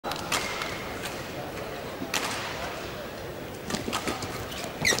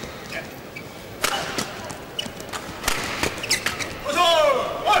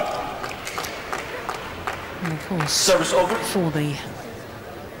course, for the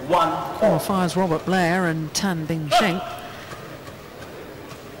qualifiers, Robert Blair and Tan Bing-Sheng.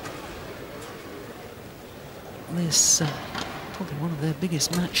 This probably one of their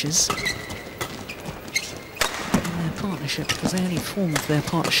biggest matches in their partnership, because they only formed their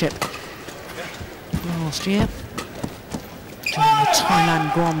partnership last year during the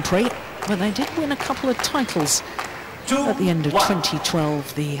Thailand Grand Prix, but they did win a couple of titles at the end of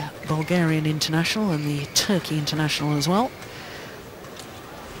 2012, the Bulgarian International and the Turkey International as well.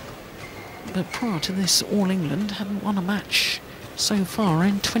 But prior to this, All England hadn't won a match so far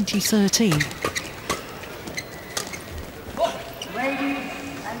in 2013.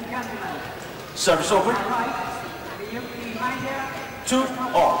 Service over.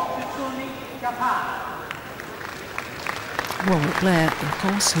 2-all. Robert Blair, of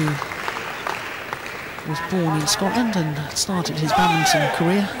course, who was born in Scotland and started his badminton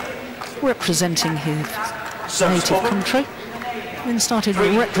career representing his native country, then started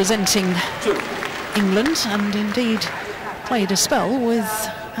representing England, and indeed played a spell with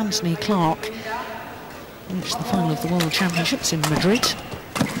Anthony Clark, reached the final of the World Championships in Madrid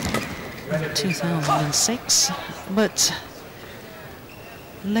in 2006, but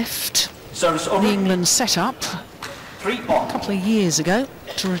left the England setup a couple of years ago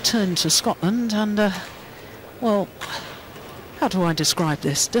to return to Scotland, and well, how do I describe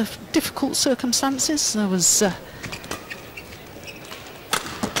this? Difficult circumstances. There was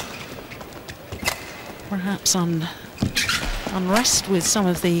perhaps unrest with some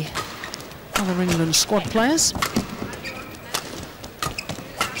of the other England squad players.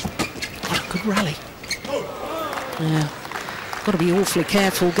 What a good rally. Yeah, got to be awfully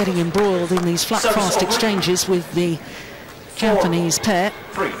careful getting embroiled in these flat fast exchanges with the Japanese pair.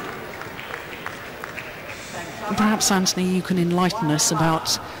 And perhaps, Anthony, you can enlighten us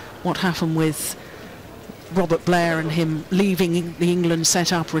about what happened with Robert Blair and him leaving the England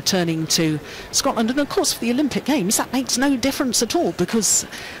setup, returning to Scotland. And of course, for the Olympic Games, that makes no difference at all, because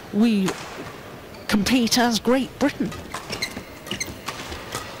we compete as Great Britain.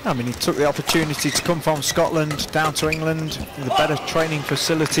 I mean, he took the opportunity to come from Scotland down to England with the better training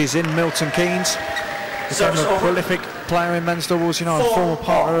facilities in Milton Keynes. Became a prolific player in men's doubles, you know, a former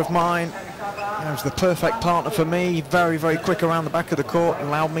partner of mine. He was the perfect partner for me, very, very quick around the back of the court,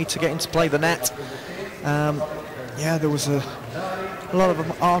 allowed me to get him to play the net. Yeah, there was a lot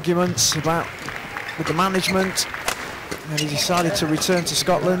of arguments with the management, and he decided to return to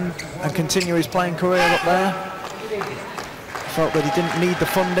Scotland and continue his playing career up there. Felt that he didn't need the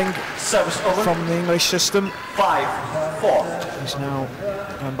funding from the English system. 5-4. He's now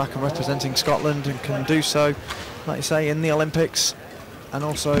going back and representing Scotland, and can do so, like you say, in the Olympics, and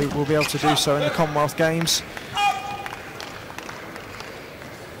also will be able to do so in the Commonwealth Games.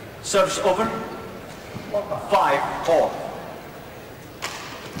 Service over. 5-all.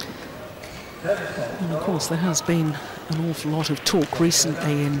 And of course, there has been an awful lot of talk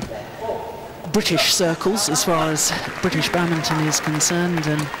recently in British circles as far as British badminton is concerned,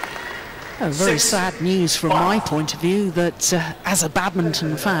 and very sad news from my point of view that as a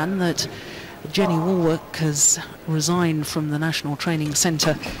badminton fan, that Jenny Warwick has resigned from the National Training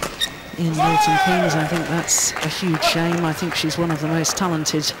Centre in Milton Keynes. I think that's a huge shame. I think she's one of the most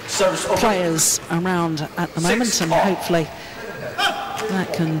talented players around at the moment, and hopefully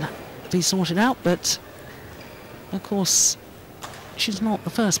that can be sorted out. But of course, she's not the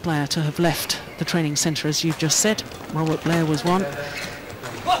first player to have left the training centre, as you've just said. Robert Blair was one.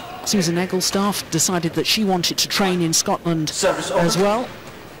 Susan Egglestaff decided that she wanted to train in Scotland as well.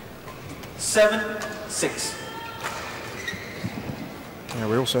 7-6. Yeah,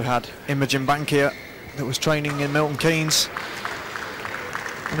 we also had Imogen Bankier that was training in Milton Keynes.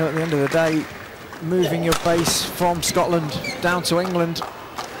 You know, at the end of the day, moving your base from Scotland down to England,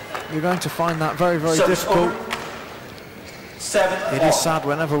 you're going to find that very, very difficult. It is sad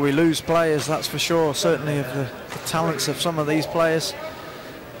whenever we lose players, that's for sure, certainly of the talents of some of these players.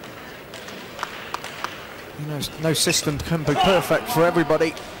 You know, no system can be perfect for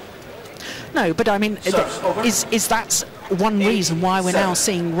everybody. No, but I mean, is that one reason why we're now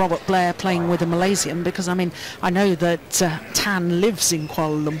seeing Robert Blair playing with a Malaysian? Because, I mean, I know that Tan lives in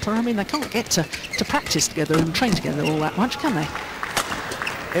Kuala Lumpur. I mean, they can't get to practice together and train together all that much, can they?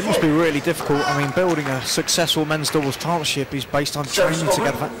 It must be really difficult. I mean, building a successful men's doubles partnership is based on training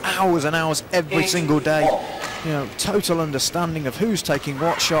together for hours and hours every single day. You know, total understanding of who's taking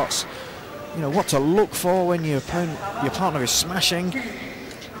what shots, you know, what to look for when your partner is smashing.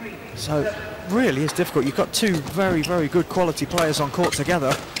 So, really is difficult. You've got two very, very good quality players on court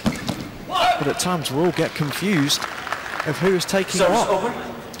together, but at times we'll all get confused of who is taking what.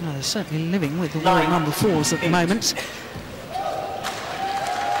 Well, they're certainly living with the world number 4s at the moment.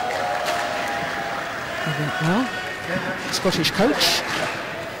 Well, Scottish coach.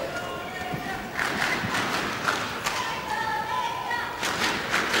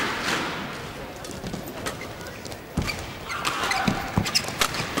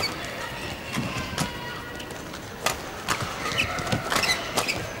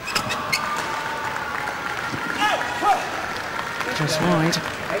 Just wide.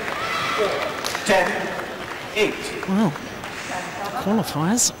 10-8. Well,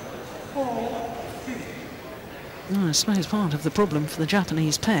 qualifiers. Well, I suppose part of the problem for the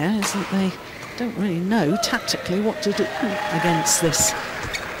Japanese pair is that they don't really know tactically what to do against this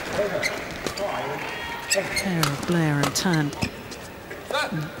pair of Blair and Tan.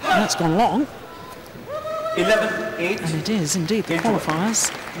 And that's gone long. 11-8. And it is indeed the qualifiers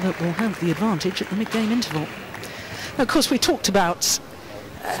that will have the advantage at the mid-game interval. Now, of course, we talked about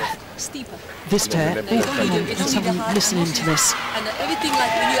this pair. Let's have a listen into this. And everything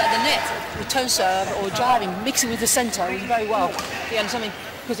like when you're at the net, return serve or driving, mixing with the centre is very well. You understand?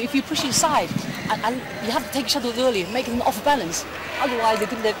 Because if you push inside, and you have to take shuttle early, make them off balance. Otherwise, they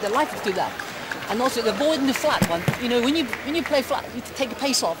give their life to do that. And also avoiding the flat one. You know, when you play flat, you take the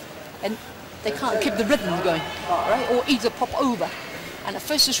pace off, and they can't keep the rhythm going, right? Or either pop over. And the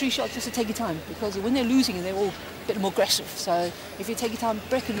first 3 shots, just to take your time, because when they're losing, they're all a bit more aggressive. So if you take your time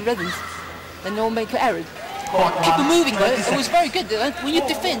breaking the rhythms, then they'll make an error. Keep them moving though. It was very good though. When you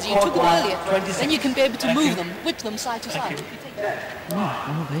defend, you took it earlier, then you can be able to move them, whip them side to side.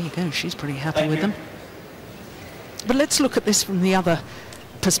 Well, there you go. She's pretty happy with them. But let's look at this from the other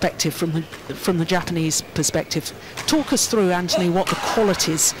perspective, from the Japanese perspective. Talk us through, Anthony, what the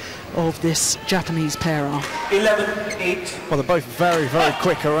qualities of this Japanese pair are. 11-8. Well, they're both very, very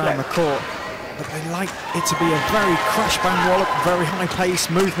quick around the court, but they like it to be a very crash bang wallop, very high pace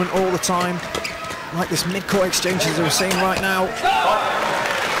movement all the time, like this mid-court exchanges that we're seeing right now. The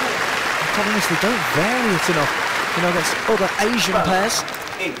problem is they don't vary it enough. You know, against other Asian pairs,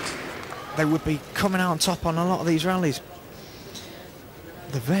 they would be coming out on top on a lot of these rallies.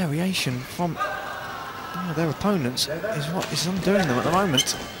 The variation from their opponents is what is undoing them at the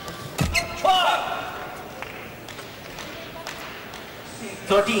moment.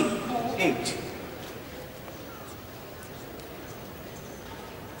 13-8.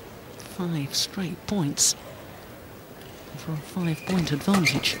 5 straight points for a 5-point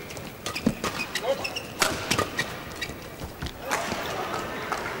advantage.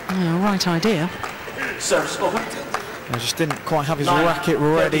 Yeah, right idea. Service over. He just didn't quite have his racket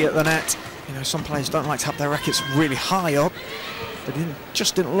ready at the net. You know, some players don't like to have their rackets really high up, but it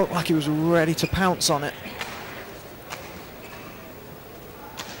just didn't look like he was ready to pounce on it.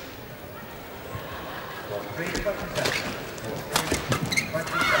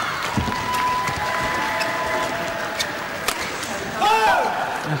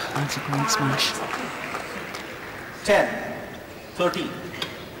 Oh, that's a great smash. 10-13.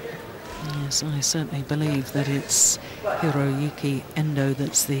 Yes, I certainly believe that it's Hiroyuki Endo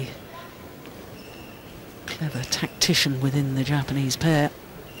that's the clever tactician within the Japanese pair.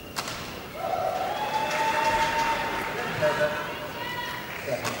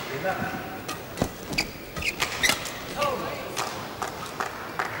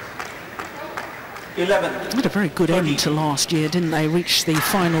 They had a very good end to last year, didn't they? Reached the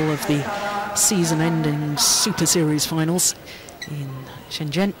final of the season-ending Super Series finals in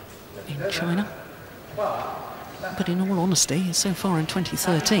Shenzhen, in China. But in all honesty, so far in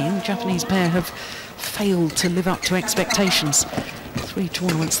 2013, the Japanese pair have failed to live up to expectations. 3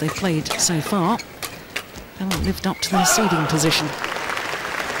 tournaments they've played so far haven't lived up to their seeding position.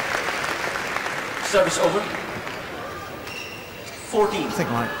 Service over. 14. I think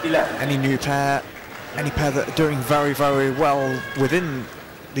like 11. any new pair, any pair that are doing very, very well within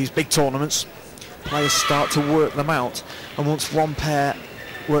these big tournaments, players start to work them out. And once one pair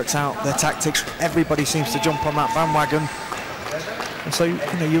works out their tactics, everybody seems to jump on that bandwagon. And so,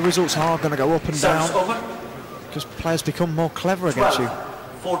 you know, your results are going to go up and down because players become more clever against you.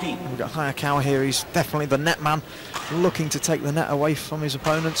 14. We've got Hayakawa here. He's definitely the net man, looking to take the net away from his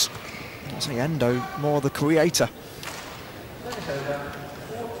opponents. I say Endo, more the creator.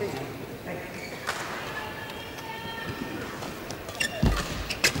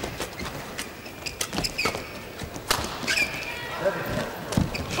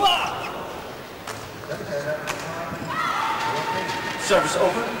 Service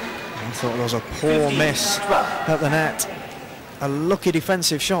over. I thought there was a poor miss at the net. A lucky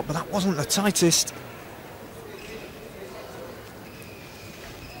defensive shot, but that wasn't the tightest.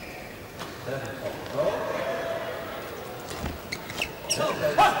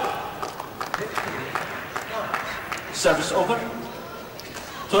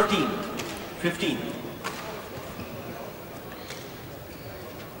 13, 15.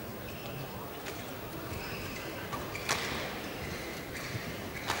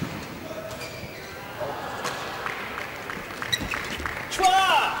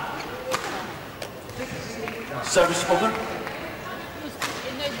 Service open.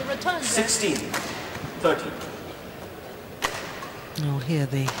 16, 13. You'll hear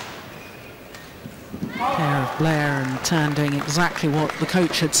the pair of Blair and Tan doing exactly what the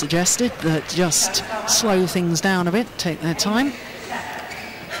coach had suggested, that just slow things down a bit, take their time.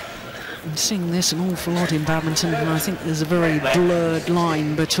 I'm seeing this an awful lot in badminton, and I think there's a very blurred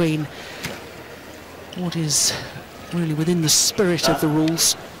line between what is really within the spirit of the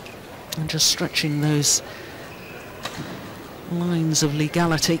rules and just stretching those lines of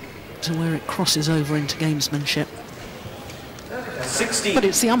legality to where it crosses over into gamesmanship. 16, but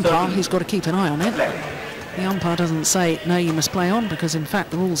it's the umpire 13. who's got to keep an eye on it. The umpire doesn't say, no, you must play on, because in fact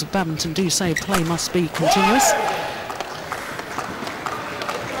the rules of badminton do say play must be continuous.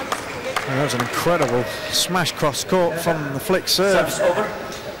 Well, that was an incredible smash cross court from the flick serve. Service over.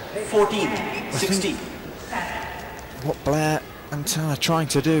 14, 16. What Blair and Tan are trying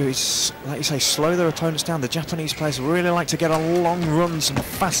to do is, like you say, slow their opponents down. The Japanese players really like to get on long runs and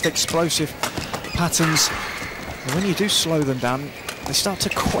fast, explosive patterns. And when you do slow them down, they start to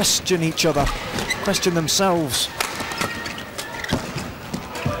question each other, question themselves.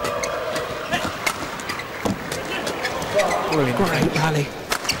 Brilliant. Great rally.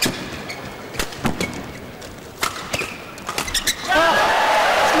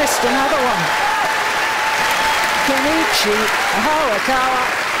 Missed another one. Kenichi, Hiroyuki,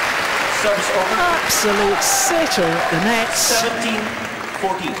 Service over. absolute sitter at the net. 17,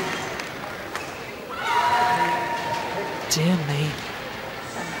 14. Dear me.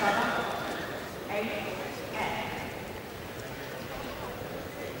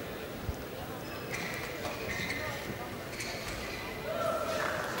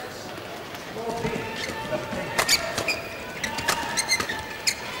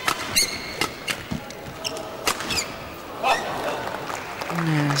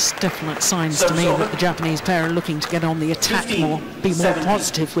 There's definite signs to me that the Japanese pair are looking to get on the attack 15, more, be more 17.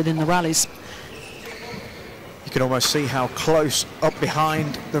 positive within the rallies. You can almost see how close up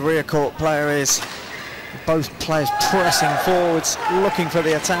behind the rear court player is. Both players pressing forwards, looking for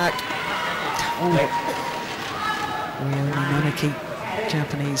the attack. Really Kenichi,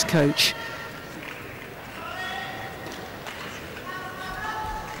 Japanese coach.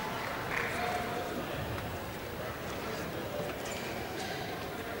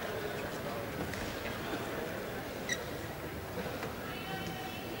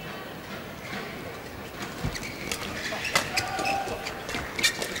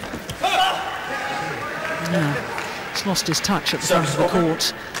 He's lost his touch at the front of the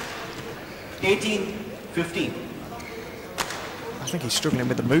court. 18, 15. I think he's struggling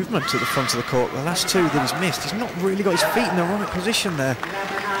with the movement at the front of the court. The last two that he's missed, he's not really got his feet in the right position there.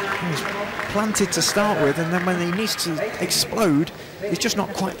 He's planted to start with, and then when he needs to explode, he's just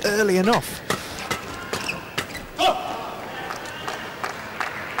not quite early enough.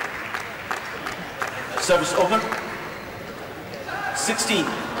 Service over. 16,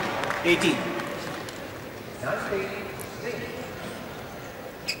 18.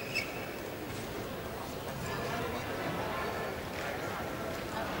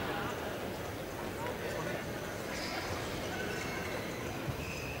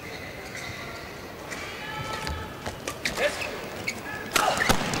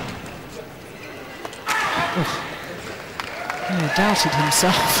 He doubted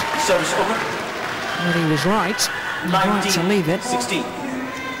himself. Service over. But he was right. He was right to leave it. 16.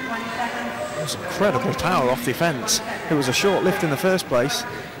 It was incredible power off defence. It was a short lift in the first place,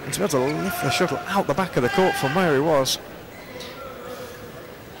 and to be able to lift the shuttle out the back of the court from where he was.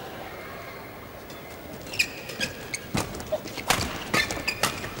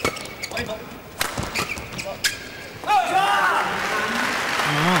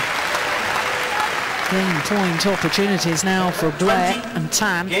 Game point opportunities now for Blair 20, and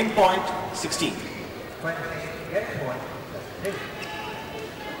Tan. Game point, 16.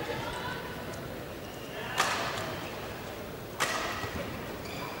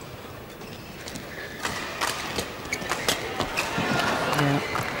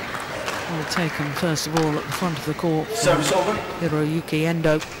 Well taken first of all at the front of the court. Service over. Hiroyuki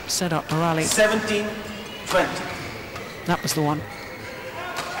Endo set up the rally. 17, 20. That was the one.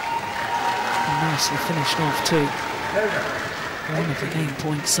 And nicely finished off too. One of the game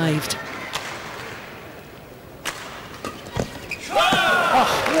points saved. Oh,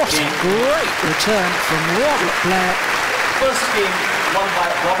 what a great return from R.Blair. First game won by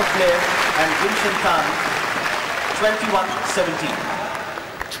Robert Blair and Vincent Tan, 21-17.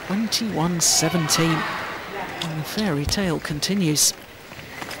 21-17. And the fairy tale continues.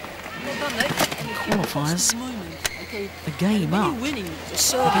 Qualifiers a game up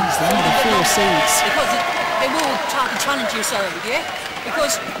against the number 4 seeds. Because they will try to challenge you, yeah?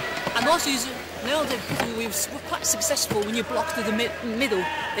 Because, and also now that we're quite successful when you block to the middle,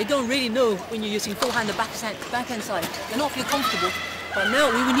 they don't really know when you're using forehand or backhand side. They don't feel comfortable. But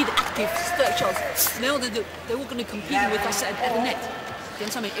now we need active third shots. Now they're all going to compete with us at the net. You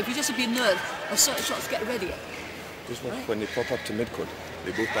know what I mean? If you just be a nerd, our third shots get ready. Just when they pop up to mid-court,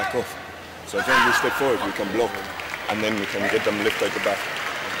 they both back off. So if when we step forward, we can block, and then we can get them lift out the back.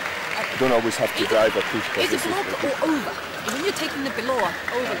 You don't always have to drive or push. It's a block or over. When you're taking the below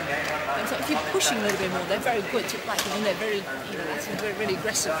over them, and so if you're pushing a little bit more, they're very good to like, and they're very, it's very, really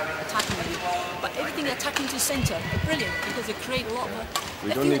aggressive attacking you. But everything attacking to center, they're brilliant because they create a lot of.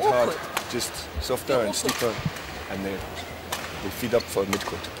 We don't need hard, just softer and steeper, and they feed up for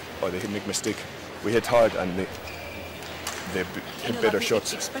mid-court, or they make mistake. We hit hard and they hit better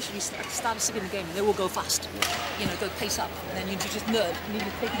shots. Especially start the second game, they will go fast. You know, go pace up, and then you just nerd, and you're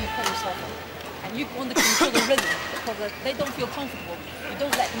taking your pace off. And you want to control the rhythm because they don't feel comfortable. You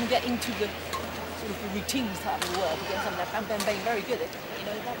don't let them get into the sort of the routines type of work. You get something like bang, bang, bang, very good at it. You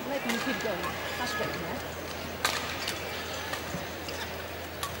know, let them keep going. That's great, you know.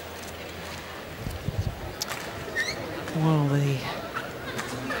 Well, the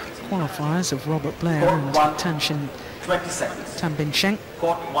qualifiers of Robert Blair and Tanshin 20 seconds. Tambin Sheng.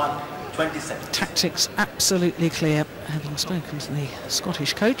 Court 1, 20 seconds. Tactics absolutely clear, having spoken to the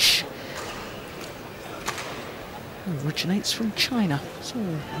Scottish coach. Who originates from China. It's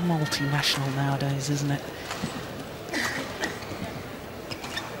all multinational nowadays, isn't it?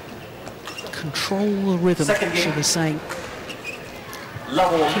 Control the rhythm, she was saying.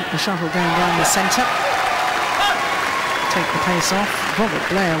 Keep the shuttle going down the centre. Take the pace off. Robert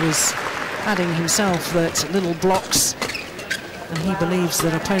Blair was adding himself that little blocks, and he believes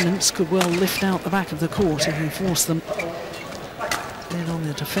that opponents could well lift out the back of the court if he forced them in on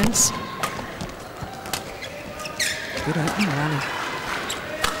the defence. Good opening rally.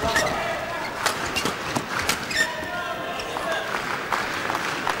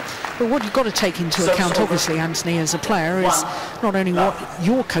 But what you've got to take into account, obviously, Anthony, as a player, is not only what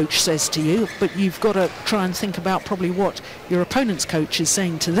your coach says to you, but you've got to try and think about probably what your opponent's coach is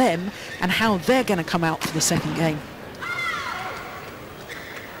saying to them and how they're going to come out for the second game.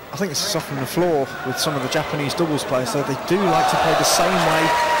 I think it's often the flaw with some of the Japanese doubles players, that they do like to play the same way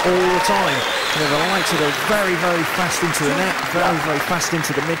all the time. You know, they like to go very, very fast into the net, very, very fast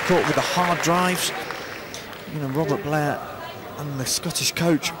into the mid-court with the hard drives. You know, Robert Blair and the Scottish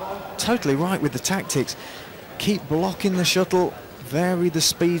coach, totally right with the tactics. Keep blocking the shuttle, vary the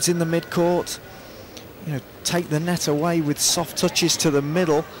speeds in the mid-court, you know, take the net away with soft touches to the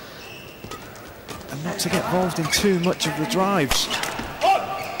middle, and not to get involved in too much of the drives.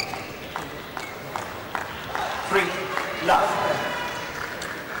 3 love.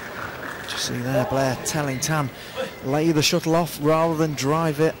 Just see there, Blair telling Tam, lay the shuttle off rather than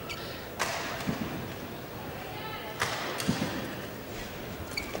drive it.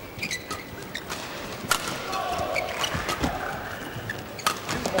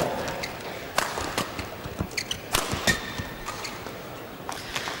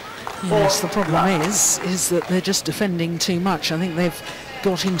 Yes, the problem is that they're just defending too much. I think they've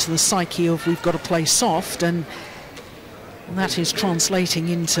got into the psyche of we've got to play soft, and that is translating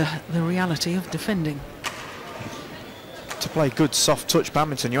into the reality of defending. To play good soft touch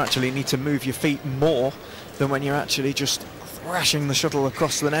badminton, you actually need to move your feet more than when you're actually just thrashing the shuttle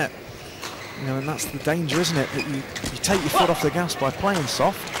across the net. You know, and that's the danger, isn't it? That you take your foot off the gas by playing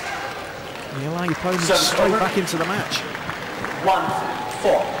soft, and you allow your opponent straight back into the match.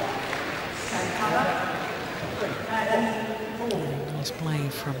 1-4. Nice play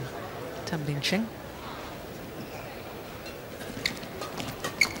from Tambin Sheng.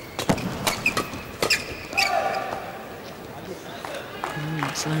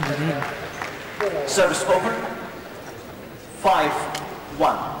 It's landed in. Service over.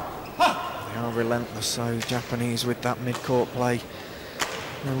 5-1. They are relentless, so Japanese, with that mid-court play.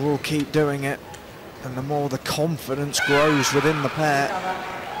 They will keep doing it, and the more the confidence grows within the pair,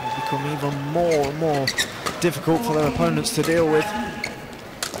 it'll become even more and more difficult for their opponents to deal with.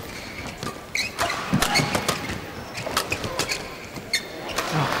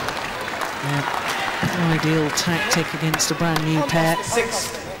 Ideal tactic against a brand new pair.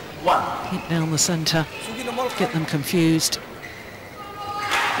 6-1. Hit down the centre, get them confused.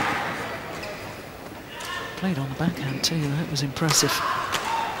 played on the backhand too, that was impressive.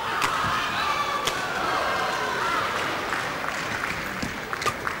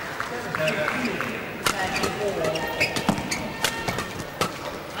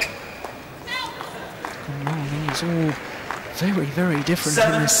 It's all very, very different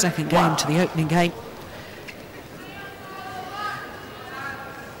in this second game to the opening game.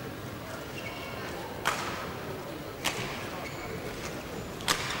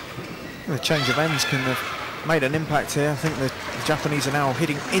 The change of ends can have made an impact here. I think the Japanese are now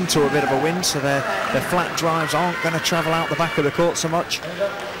hitting into a bit of a wind, so their flat drives aren't going to travel out the back of the court so much.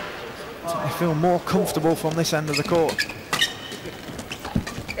 So they feel more comfortable from this end of the court.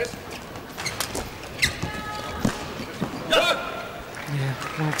 Yeah,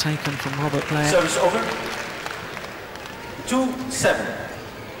 well taken from R.Blair. Service over.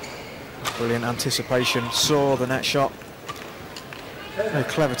 2-7. Brilliant anticipation, saw the net shot. Very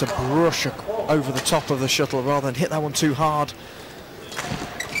clever to brush over the top of the shuttle rather than hit that one too hard.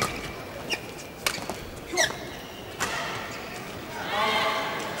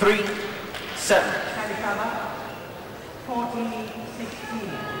 Three, 7.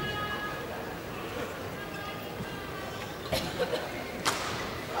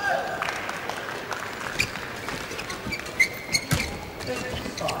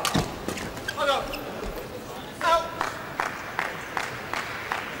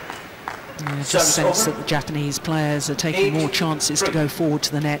 Just sense that the Japanese players are taking more chances to go forward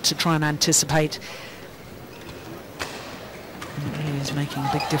to the net to try and anticipate. And it really is making a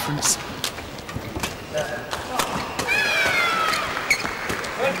big difference.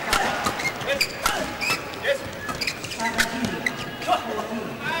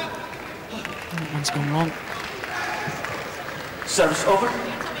 That one's gone wrong. Service over.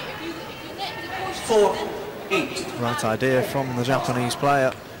 4-8. Right idea from the Japanese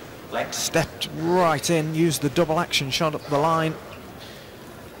player. Stepped right in, used the double action shot up the line.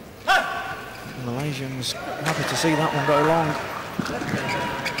 The Malaysians happy to see that one go long.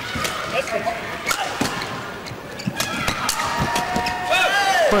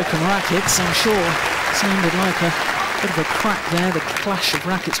 Broken rackets, I'm sure. Sounded like a bit of a crack there, the clash of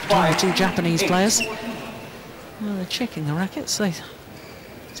rackets between the two Japanese players. Well, they're checking the rackets, they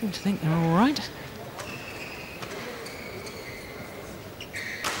seem to think they're all right.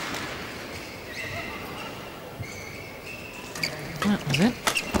 That was it.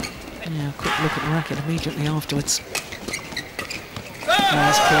 Yeah, a quick look at the racket immediately afterwards.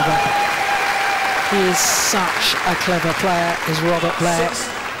 That's clever. He is such a clever player, is R.Blair.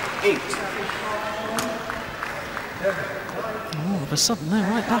 6-8. All of a sudden, they're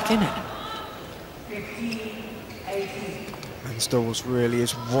right back in it. Men's doubles really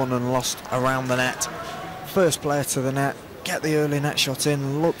is won and lost around the net. First player to the net, get the early net shot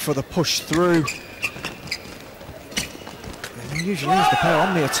in, look for the push through. Usually is the pair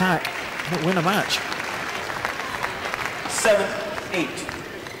on the attack that win a match. 7-8.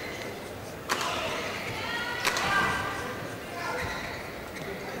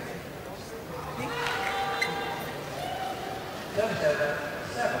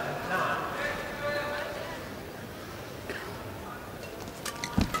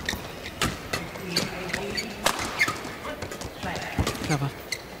 Cover.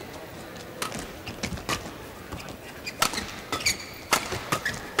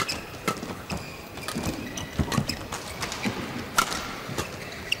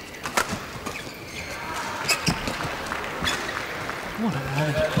 What a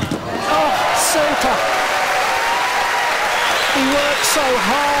rally. Oh, super! He worked so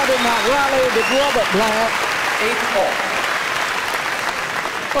hard in that rally with R.Blair.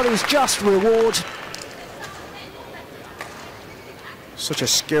 8-4. But it was just reward. Such a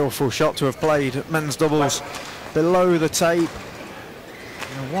skillful shot to have played at men's doubles. Below the tape.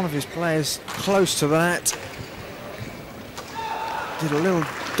 And one of his players close to the net. Did a little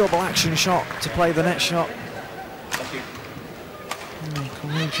double action shot to play the net shot.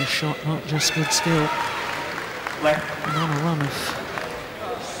 Courageous shot, not just good skill. And on a run of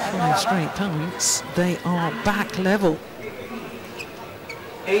 5 straight points, they are back level.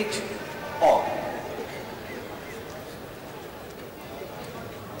 8-all.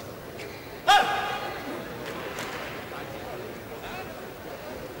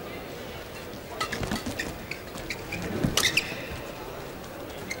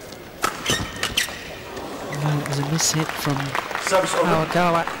 It was a miss hit from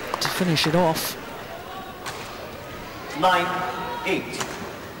K.Hayakawa to finish it off. 9-8. It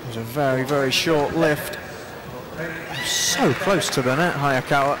was a very, very short lift. So close to the net,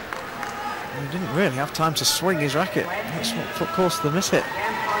 Hayakawa. He didn't really have time to swing his racket. That's what caused the miss hit.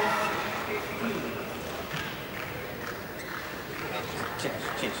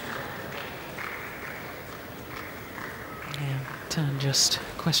 Practice. Yeah, Tan just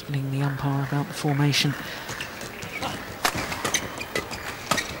questioning the umpire about the formation.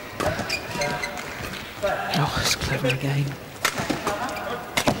 Oh, it's clever again.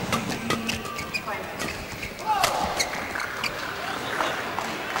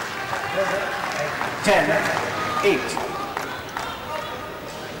 Ten, 8.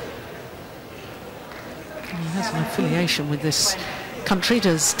 He has an affiliation with this country,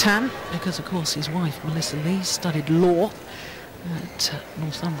 does Tan, because of course his wife Melissa Lee studied law at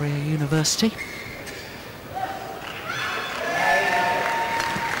Northumbria University.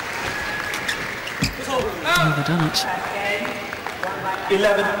 Overdone it.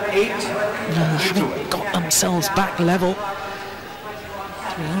 11, 8. No, haven't got themselves back level. To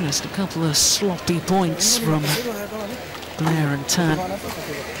be honest, a couple of sloppy points from Blair and Tan.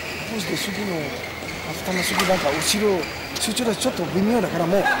 集中力ちょっと微妙だから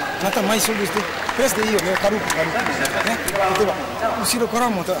もうまた前勝負してプレスでいいよね軽くね例えば後ろから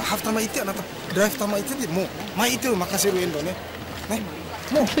もハーフ球行ってあなたライフ球行ってでもう前行ってを任せるエンドね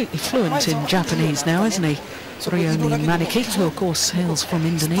Completely fluent in Japanese now, isn't he? Hiroyuki Maniki, who of course hails from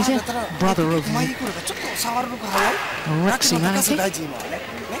Indonesia, brother of R16 Maniki,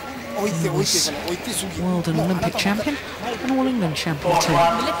 world and Olympic champion, and All England champion too.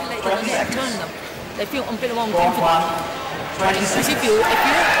 Manipulate them and turn them. They feel a bit more confident. Because if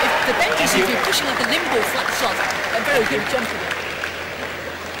the benches, if you're pushing like a nimble flat shot, a very good jumper.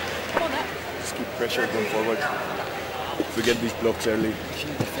 Come on, Just keep pressure going forward. If we get these blocks early.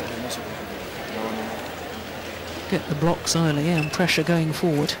 Get the blocks early, yeah, and pressure going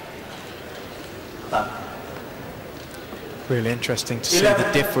forward. Really interesting to see the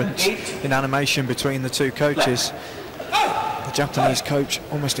difference in animation between the two coaches. The Japanese coach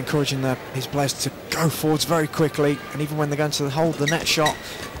almost encouraging his players to go forwards very quickly, and even when they're going to hold the net shot,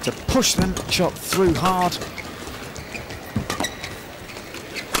 to push them shot through hard.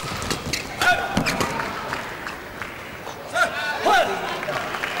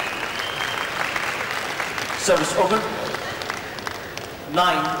 Service over.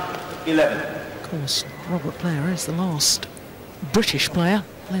 9, 11. Of course, Robert Blair is the last British player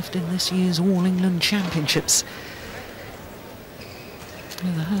left in this year's All England Championships.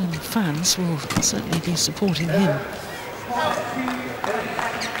 And the home fans will certainly be supporting him.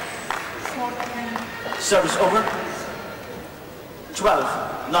 Service over.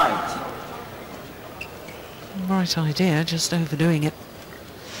 12, 9. Right idea, just overdoing it.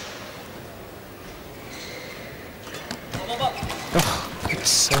 Oh, good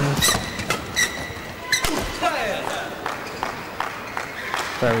serve.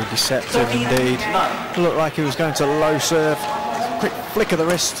 Very deceptive indeed. Looked like he was going to low serve. Quick flick of the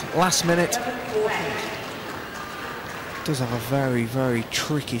wrist, last minute. Does have a very, very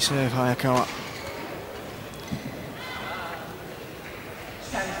tricky serve, Hayakawa.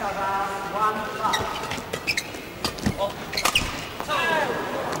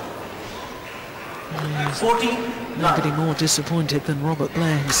 Nobody more disappointed than Robert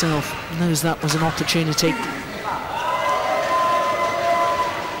Blair himself. Knows that was an opportunity.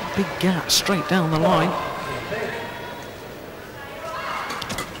 Big gap straight down the line.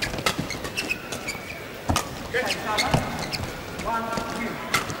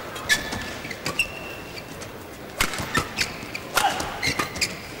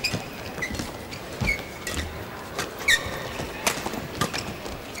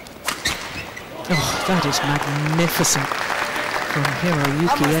 Oh, that is magnificent from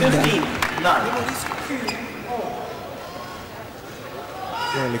Hiroyuki Endo.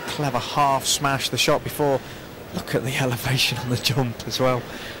 Really clever half smash the shot before. Look at the elevation on the jump as well.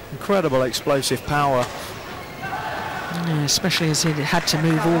 Incredible explosive power. Yeah, especially as he had to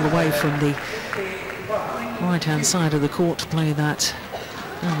move all the way from the right-hand side of the court to play that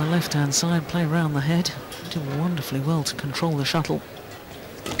down the left-hand side, play around the head. Did wonderfully well to control the shuttle.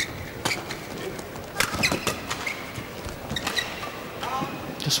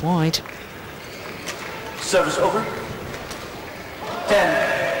 Just wide. Service over.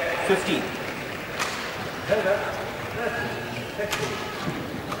 10, 15.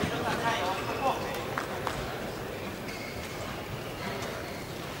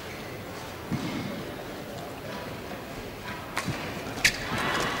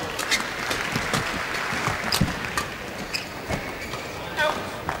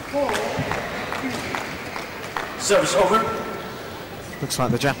 Service over. Looks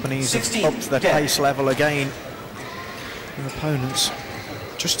like the Japanese 16, have upped their 10. pace level again. The opponents,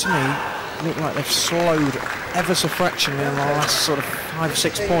 just to me, look like they've slowed ever so fractionally in the last sort of 5 or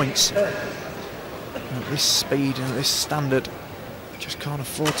 6 points. At this speed and at this standard. Just can't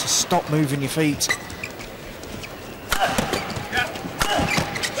afford to stop moving your feet.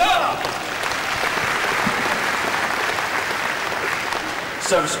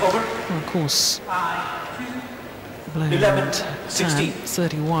 Service over. Well, of course, Blair 11, and 16.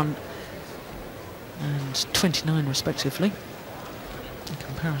 31 and 29 respectively, in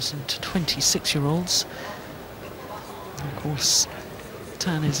comparison to 26-year-olds. Of course,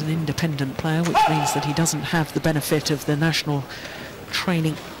 Tan is an independent player, which means that he doesn't have the benefit of the national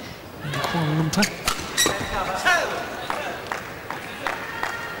training in Kuala Lumpur.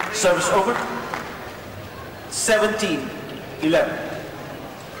 Service over. 17-11.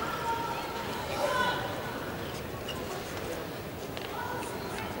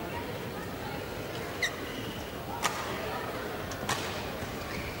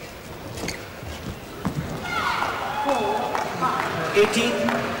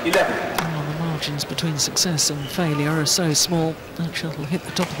 Oh, the margins between success and failure are so small. That shuttle hit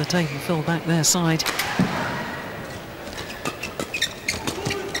the top of the table, fell back their side.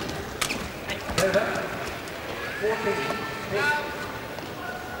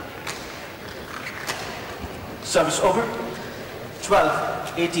 Service over.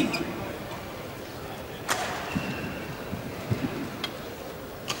 12-18.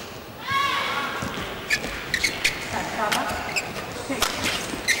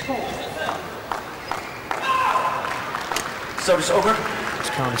 Service over.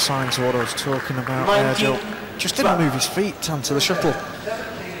 It's kind of signs of what I was talking about there, Joe. Just didn't move his feet, Tan, to the shuttle.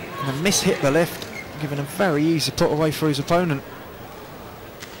 And then mishit the lift, giving a very easy put away for his opponent.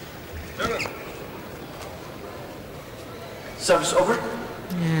 Service over.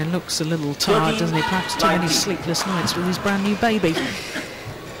 Yeah, looks a little tired, doesn't he? Perhaps too many sleepless nights with his brand new baby.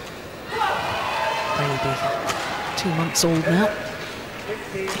 Baby, 2 months old now.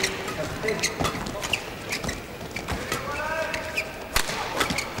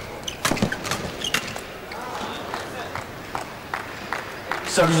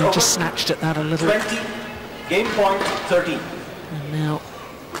 Service over. Just snatched at that a little. 20. Game point 13. And now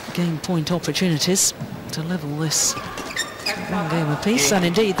game point opportunities to level this one game apiece, and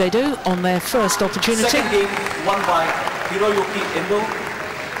indeed they do on their first opportunity. Second game won by Hiroyuki Endo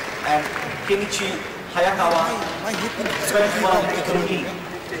and Kenichi Hayakawa. 21-13.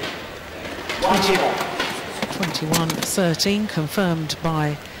 21-13, confirmed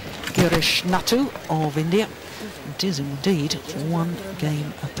by Girish Natu of India. It is indeed one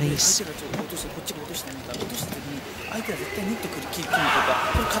game apiece. 相手は絶対ネット来るキープとか、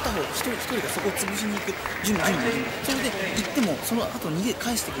この片方一人がそこを潰しに行く準備にいる。それで行ってもその後逃げ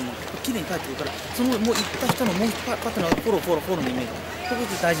返してくるの綺麗に返ってくるから、そのもう行った人のもうパッとのフォローのイメージ。ここ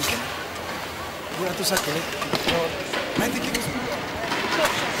で大事にしてね。あとさっきね、相手気持ち。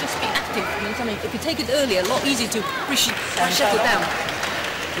 Just be active. You know what I mean? If you take it earlier, a lot easier to push it and shut it down.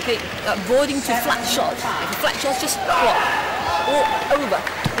 Okay, avoiding to flat shot. If a flat shot, just block or over.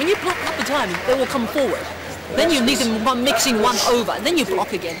 When you block up the time, they will come forward. Then you need them mixing one over. Then you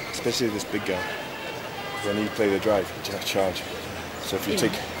block again. Especially this big guy. When you play the drive, you just charge. So if you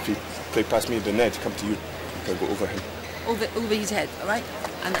play past me, the net come to you. You can go over him. Over his head, all right?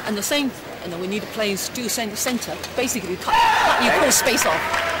 And the same. And then we need to play to center. Basically, cut your core space off.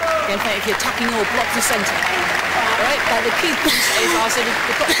 Okay, if you're attacking or block the center. All right? But the key is, I said,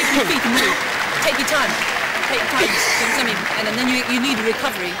 you've got to keep your feet and move. Take your time. Take your time. You know what I mean? And then you need a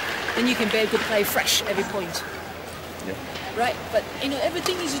recovery. Then you can be able to play fresh every point. Yeah. Right? But, you know,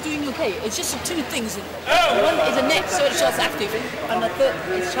 everything is doing okay. It's just two things. One is the net, so it shots active. And the third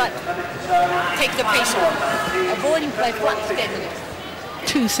is try to take the pace off. Avoiding play flat to get in the net.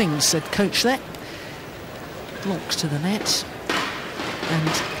 Two things, said coach there. Blocks to the net. And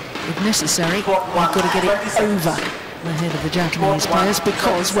if necessary, you've got to get it over the head of the Japanese players,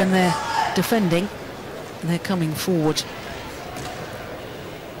 because when they're defending, they're coming forward.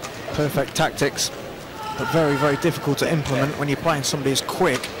 Perfect tactics, but very, very difficult to implement when you're playing somebody as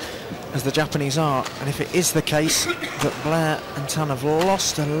quick as the Japanese are. And if it is the case that Blair and Tan have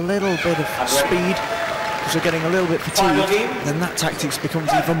lost a little bit of speed because they're getting a little bit fatigued, then that tactics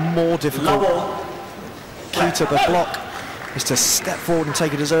becomes even more difficult. Key to the block is to step forward and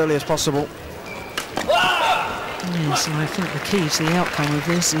take it as early as possible. Yes, and I think the key to the outcome of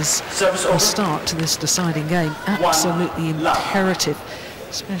this is a start to this deciding game. Absolutely imperative,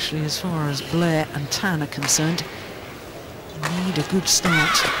 especially as far as Blair and Tan are concerned. Need a good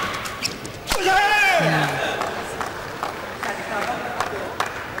start.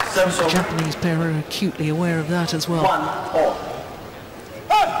 The Japanese pair are acutely aware of that as well.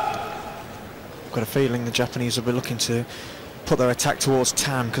 I've got a feeling the Japanese will be looking to put their attack towards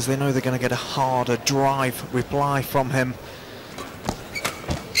Tan because they know they're going to get a harder drive reply from him.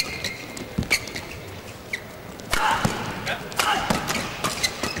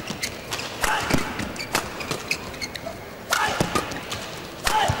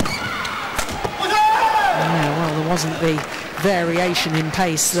 wasn't the variation in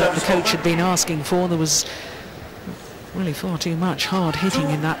pace that the coach had been asking for. There was really far too much hard hitting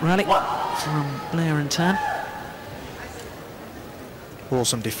in that rally from Blair and Tan.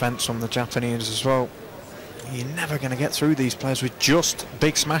 Awesome defence from the Japanese as well. You're never going to get through these players with just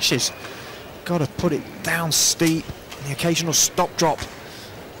big smashes. Got to put it down steep, the occasional stop drop.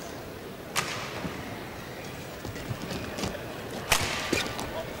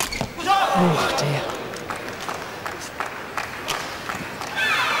 Oh dear.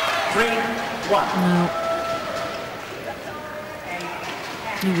 3-1. Now,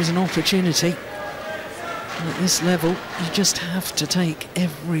 it was an opportunity. And at this level, you just have to take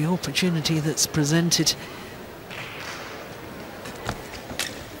every opportunity that's presented.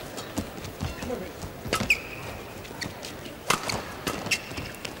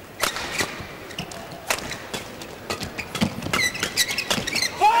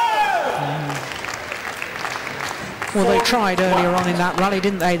 Well, they tried earlier on in that rally,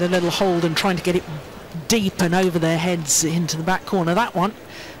 didn't they? The little hold and trying to get it deep and over their heads into the back corner. That one,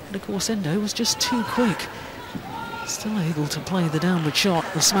 but of course, Endo was just too quick. Still able to play the downward shot,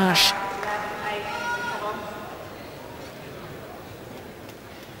 the smash.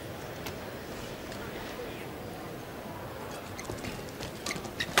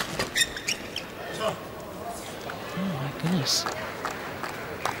 Oh my goodness.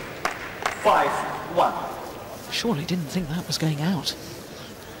 5-1. Surely didn't think that was going out.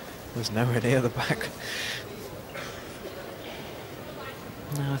 Was nowhere near the back.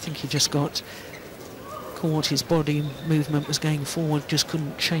 No, I think he just got caught. His body movement was going forward, just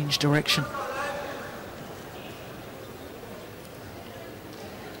couldn't change direction.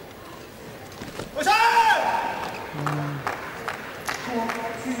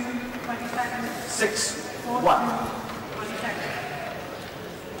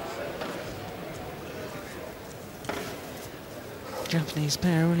 Japanese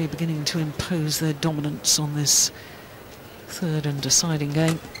pair really beginning to impose their dominance on this third and deciding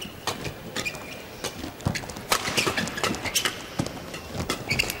game.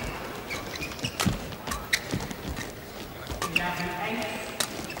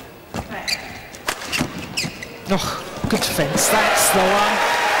 Oh, good defence, that's the one.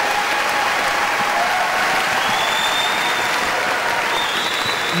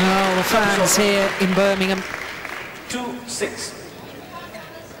 Oh, the fans here in Birmingham. 2-6.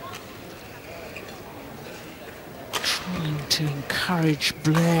 Trying to encourage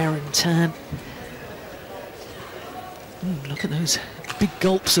Blair and Tan. Look at those big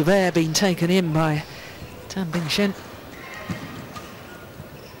gulps of air being taken in by Tan Bin Shen.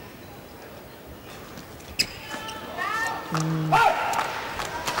 And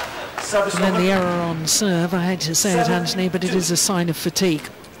then the error on serve, I hate to say it, Anthony, but it is a sign of fatigue.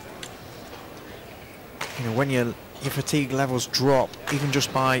 You know, when your fatigue levels drop, even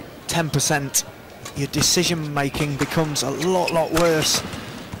just by 10%, your decision-making becomes a lot worse.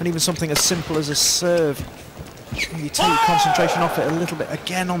 And even something as simple as a serve, you take concentration off it a little bit.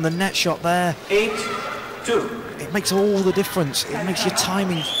 Again on the net shot there. 8-2. It makes all the difference. It makes your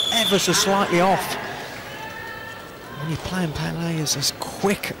timing ever so slightly off. When you're playing players as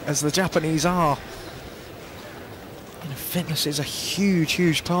quick as the Japanese are, you know, fitness is a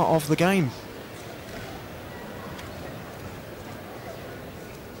huge part of the game.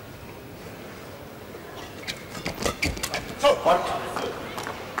 What?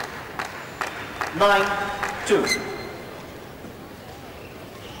 9-2.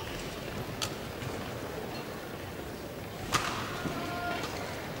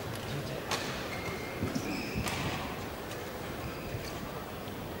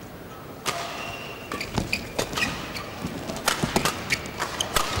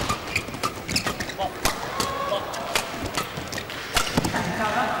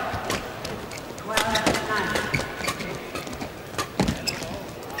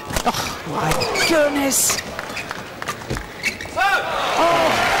 Goodness! Oh,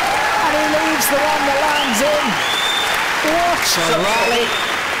 and he leaves the one that lands in. What a rally!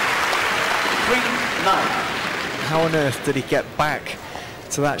 3-9. How on earth did he get back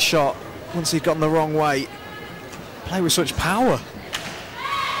to that shot once he'd gotten the wrong way? Play with such power.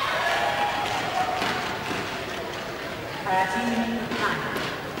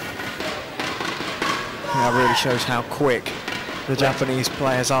 That really shows how quick the Japanese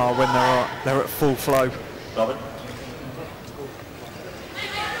players are when they're at full flow. Robert.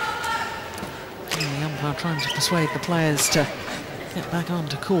 And the umpire trying to persuade the players to get back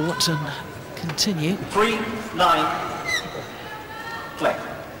onto court and continue. 3-9. Play.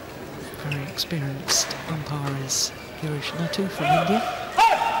 Very experienced umpire is Hiroyuki from India.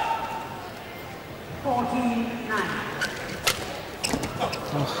 Oh,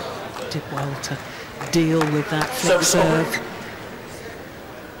 did well to deal with that flick serve.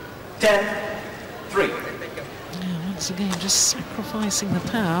 10-3. Yeah, once again, just sacrificing the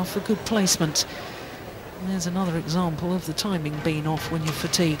power for good placement. And there's another example of the timing being off when you're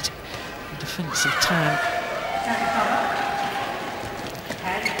fatigued. A defensive tag.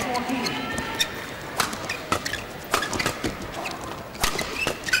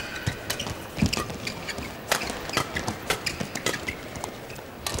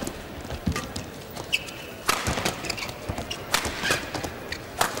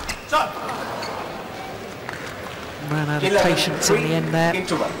 Ran out of patience in the end there,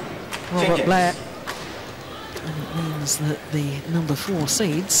 R.Blair. And it means that the number 4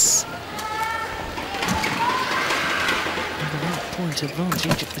 seeds have an 8-point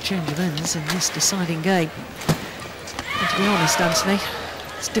advantage at the change of ends in this deciding game. And to be honest, Anthony,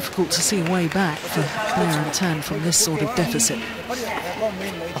 it's difficult to see a way back for Blair and Tan from this sort of deficit.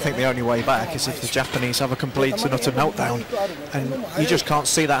 I think the only way back is if the Japanese have a complete and utter meltdown, and you just can't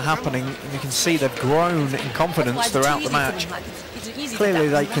see that happening. You can see they've grown in confidence throughout the match. Clearly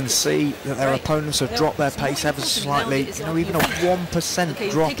they can see that their opponents have dropped their pace ever so slightly. You know, even a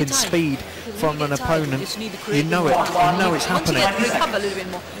 1% drop in speed from an opponent, you know it, you know it's happening.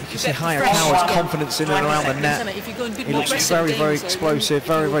 You can see Hayakawa's confidence in and around the net. He looks very, very explosive,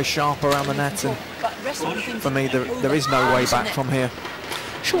 very, very sharp around the net, and for me there is no way back from here.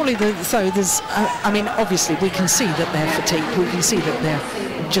 Surely, I mean, obviously we can see that they're fatigued, we can see that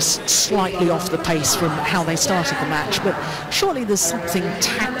they're just slightly off the pace from how they started the match, but surely there's something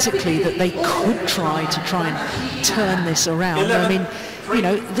tactically that they could try and turn this around. I mean, you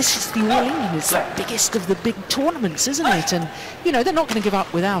know, this is the All England, it's the biggest of the big tournaments, isn't it? And, you know, they're not going to give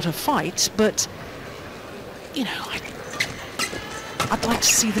up without a fight, but, you know, I'd like to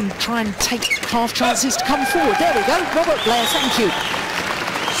see them try and take half chances to come forward. There we go, R.Blair, thank you.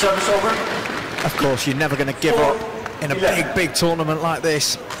 Service over. Of course, you're never going to give up in a big tournament like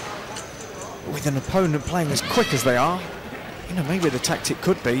this. With an opponent playing as quick as they are, you know, maybe the tactic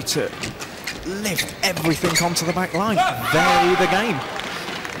could be to lift everything onto the back line, vary the game.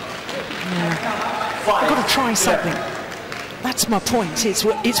 Yeah. I've got to try something. That's my point. It's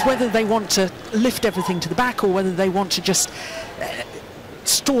whether they want to lift everything to the back or whether they want to just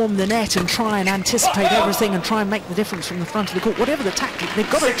storm the net and try and anticipate everything and try and make the difference from the front of the court. Whatever the tactic, they've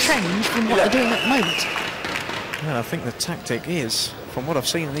got to change from what they're doing at the moment. Well, I think the tactic is, from what I've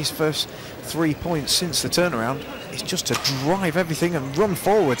seen in these first 3 points since the turnaround, is just to drive everything and run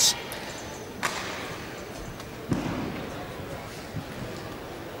forwards.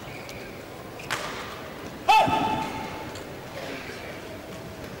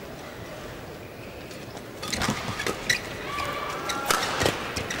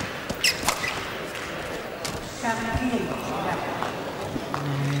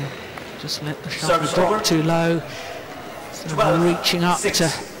 Just let the shot drop too low. So we're reaching up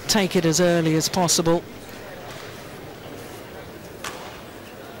to take it as early as possible.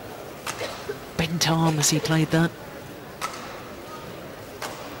 Bent arm as he played that.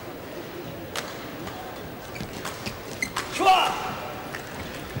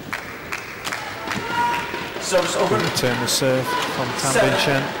 Service over. Return the serve from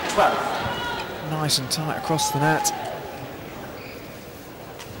Shen. Nice and tight across the net.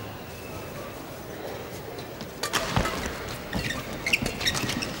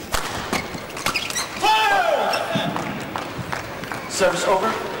 Service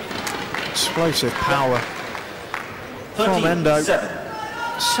over. Explosive power from Endo.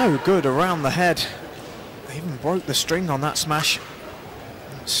 So good around the head. They even broke the string on that smash.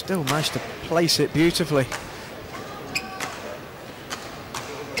 Still managed to place it beautifully.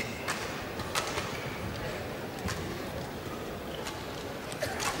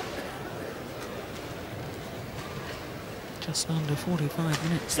 Just under 45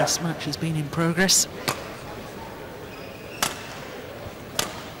 minutes this match has been in progress.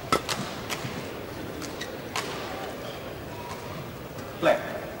 Play.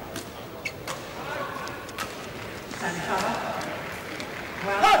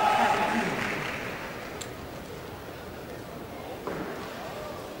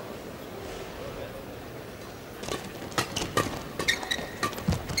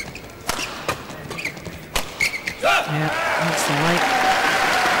 Yeah, that's the way.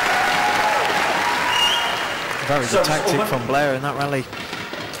 Very good tactic from Blair in that rally.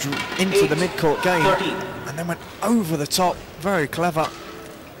 Into the mid-court game and then went over the top. Very clever.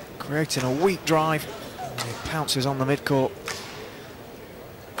 Creating a weak drive. And he pounces on the mid-court.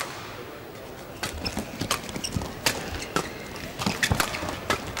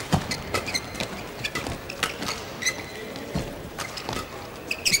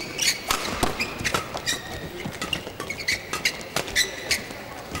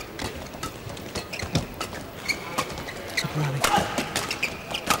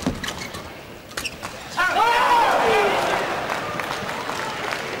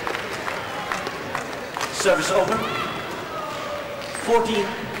 Service over.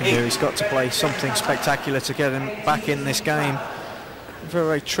 14-8. Here he's got to play something spectacular to get him back in this game.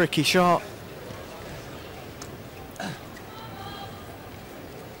 Very tricky shot.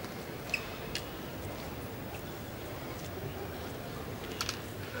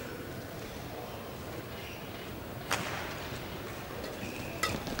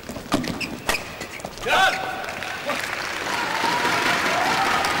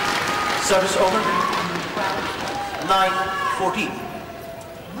 Service over. 9-14.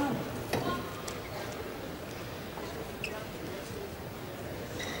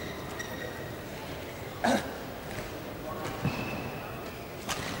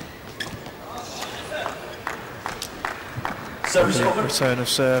 Service over. Return of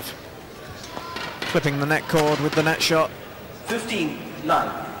serve. Clipping the net cord with the net shot. 15-9.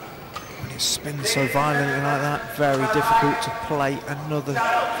 When it spins so violently like that, very difficult to play another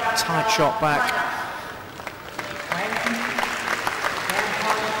tight shot back.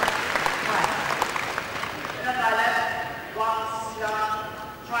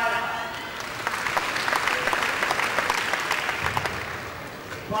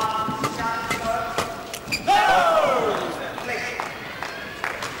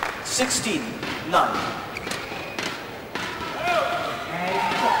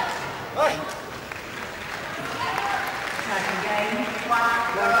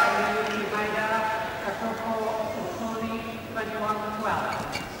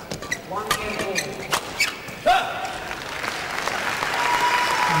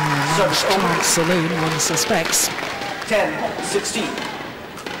 Giant saloon, one suspects. 10-16.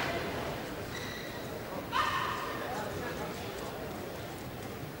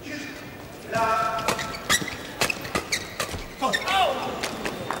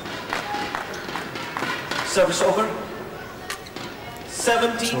 Service over.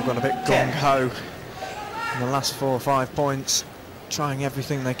 17. Still got a bit gung-ho in the last 4 or 5 points, trying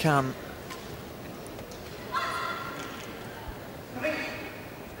everything they can.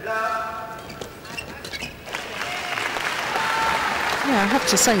 Yeah, I have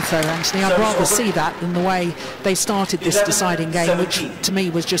to say so, Anthony. I'd rather see that than the way they started this deciding game, which to me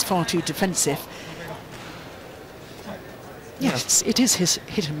was just far too defensive. Yes, it is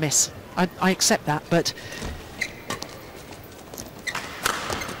hit and miss. I accept that, but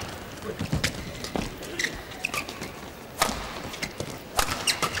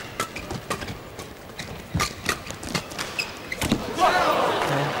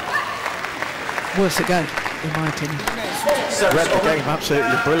worth a go, in my opinion. Read the game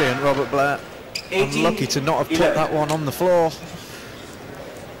absolutely brilliant, Robert Blair. Unlucky to not have put that one on the floor.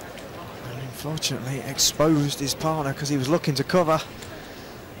 And unfortunately exposed his partner because he was looking to cover.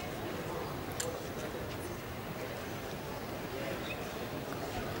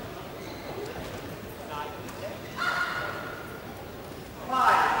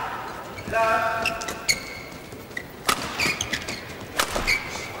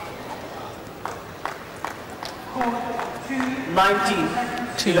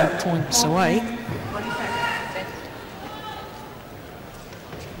 Two points away from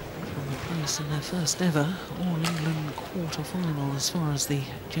the place in their first ever All-England quarter-final as far as the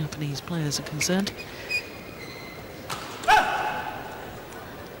Japanese players are concerned.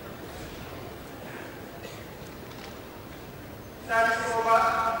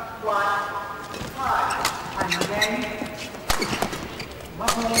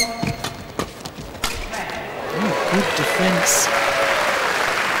 Good defence.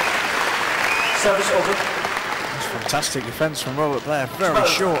 Service over. That's fantastic defence from Robert Blair. Very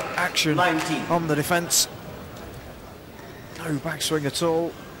short action 19. on the defence. No backswing at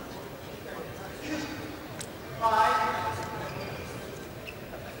all.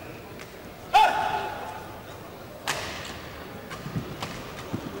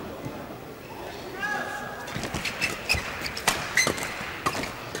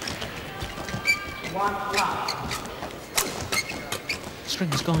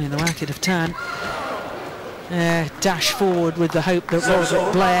 String's gone in the racket of turn. Dash forward with the hope that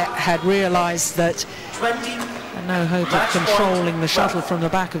Robert Blair had realised that had no hope of controlling the shuttle from the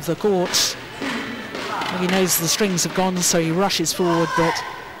back of the court. He knows the strings have gone, so he rushes forward, but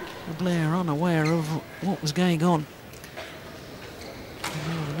Blair unaware of what was going on. And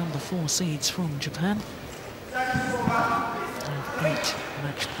now the number 4 seeds from Japan have 8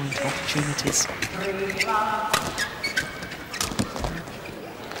 match point opportunities.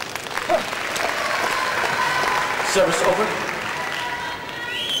 Service over.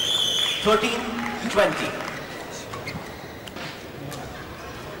 13-20.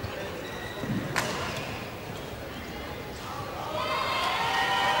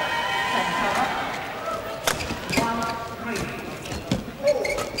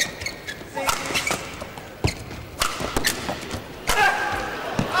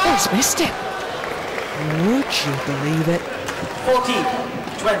 He's missed it. Would you believe it?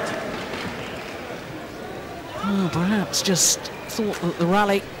 14-20. Oh, perhaps just thought that the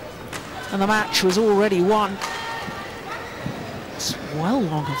rally and the match was already won. It's well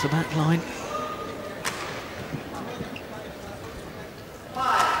long of the back line.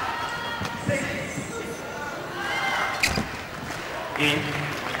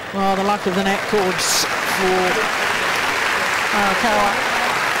 Well, the luck of the net cords for Hayakawa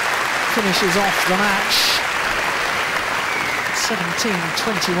finishes off the match.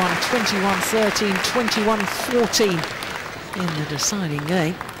 17-21, 21-13, 21-14 in the deciding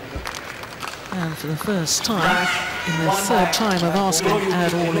game. And for the first time, in their third time of asking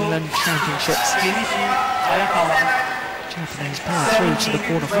at All England Championships, Japanese power through to the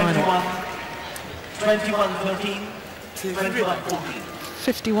quarter-final. 21-13, 21-14.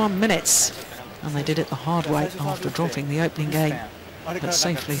 51 minutes, and they did it the hard way after dropping the opening game, but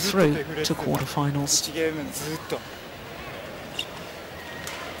safely through to quarter-finals. 2ゲー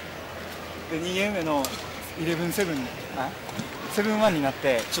ム目の 11-7 7-1になっ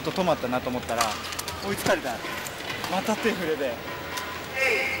てちょっと止まったなと思ったら追いつかれた。また手触れで。だ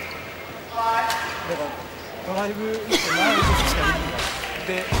からドライブして前に出すしかできな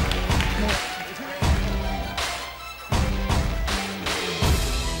い。でもう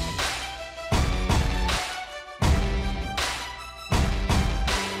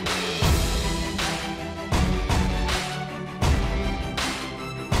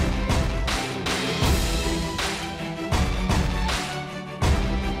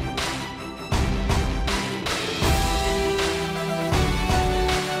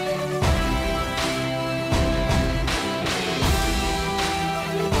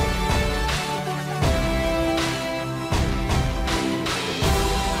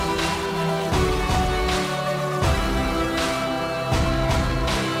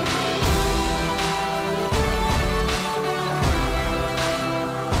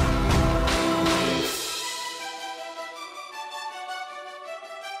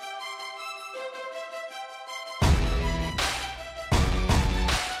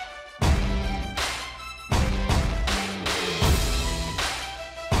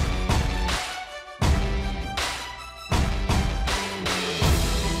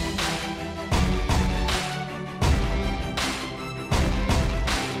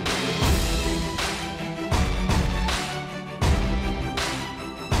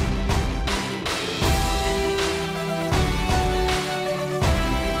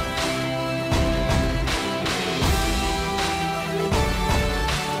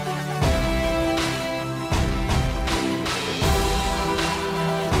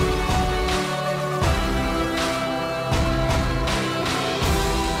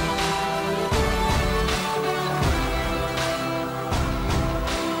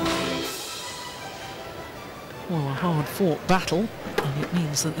Hard-fought battle, and it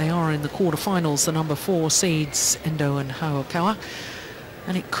means that they are in the quarter-finals, the number 4 seeds Endo and Hayakawa,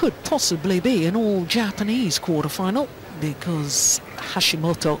 and it could possibly be an all-Japanese quarter-final because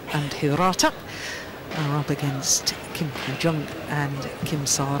Hashimoto and Hirata are up against Kim Hee-jung and Kim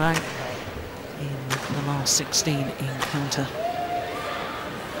Sa-rang in the last 16 encounter.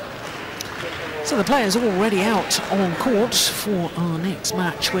 So the players are already out on court for our next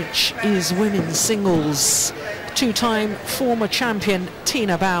match, which is women's singles. Two-time former champion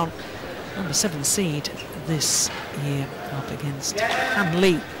Tina Baun, number 7 seed this year, up against Han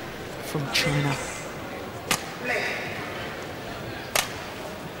Li from China.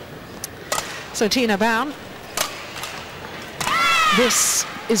 So Tina Baun, this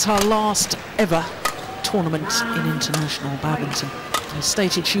is her last ever tournament in international badminton. As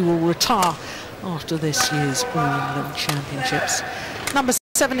stated, she will retire after this year's All England Championships. Number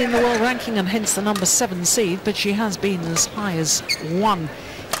 7 in the world ranking and hence the number 7 seed, but she has been as high as 1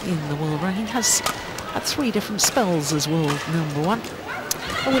 in the world ranking, has had 3 different spells as world number 1.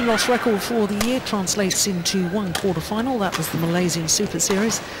 A win-loss record for the year translates into 1 quarter-final, that was the Malaysian Super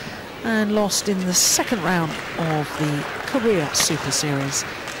Series, and lost in the second round of the Korea Super Series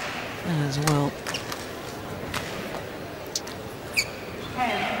as well.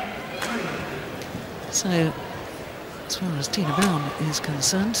 So, as far as Tina Baun is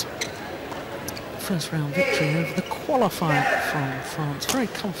concerned, first round victory over the qualifier from France. Very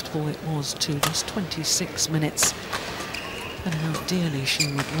comfortable it was too, just 26 minutes. And how dearly she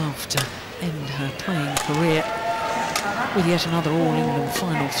would love to end her playing career with yet another All England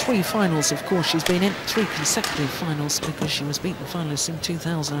final. 3 finals, of course, she's been in, 3 consecutive finals because she was beaten finalist in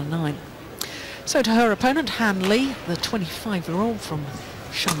 2009. So to her opponent, Han Li, the 25-year-old from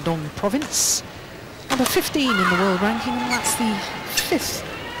Shandong province. Number 15 in the world ranking, and that's the 5th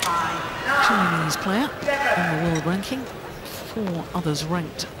Chinese player on the world ranking. 4 others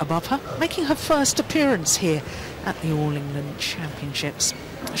ranked above her, making her first appearance here at the All England Championships.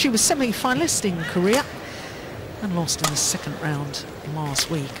 She was semi-finalist in Korea and lost in the second round last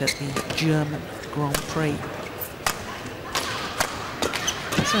week at the German Grand Prix.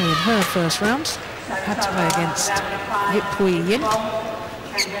 So in her first round, had to play against Yip Yin,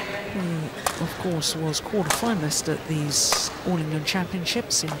 who of course was quarter-finalist at these All England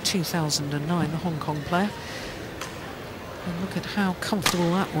Championships in 2009, the Hong Kong player. And look at how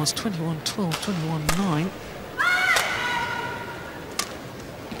comfortable that was, 21-12, 21-9.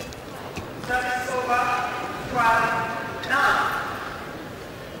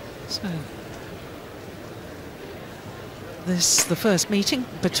 So this the first meeting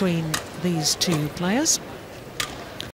between these two players.